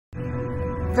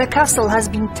The castle has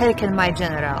been taken, my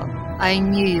general. I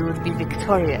knew you would be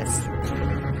victorious.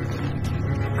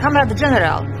 Comrade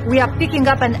General, we are picking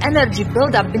up an energy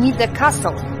buildup beneath the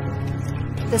castle.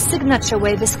 The signature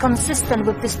wave is consistent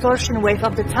with distortion wave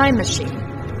of the time machine.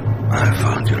 I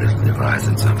found your little device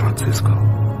in San Francisco.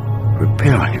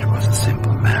 Repairing it was a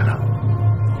simple matter.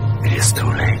 It is too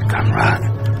late, comrade.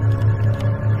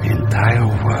 The entire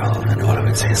world and all of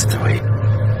its history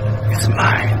is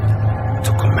mine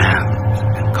to command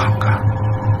and conquer.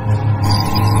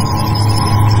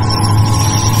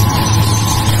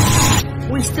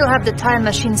 We still have the time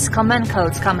machine's command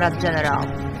codes, Comrade General.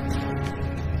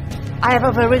 I have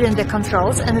overridden the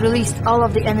controls and released all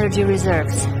of the energy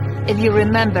reserves. If you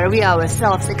remember, we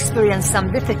ourselves experienced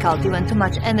some difficulty when too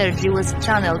much energy was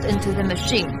channeled into the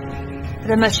machine.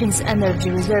 The machine's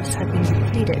energy reserves have been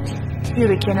depleted.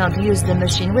 Yuri cannot use the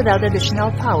machine without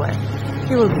additional power.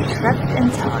 He will be trapped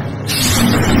in time.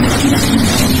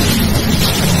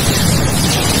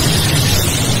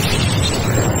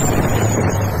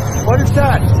 What is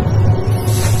that?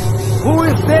 Who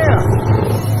is there?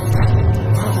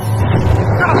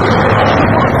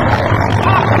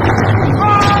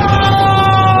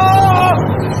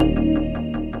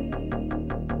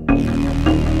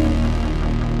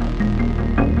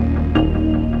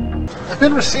 I've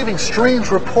been receiving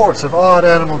strange reports of odd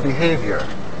animal behavior.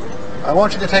 I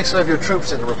want you to take some of your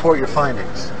troops in and report your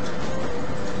findings.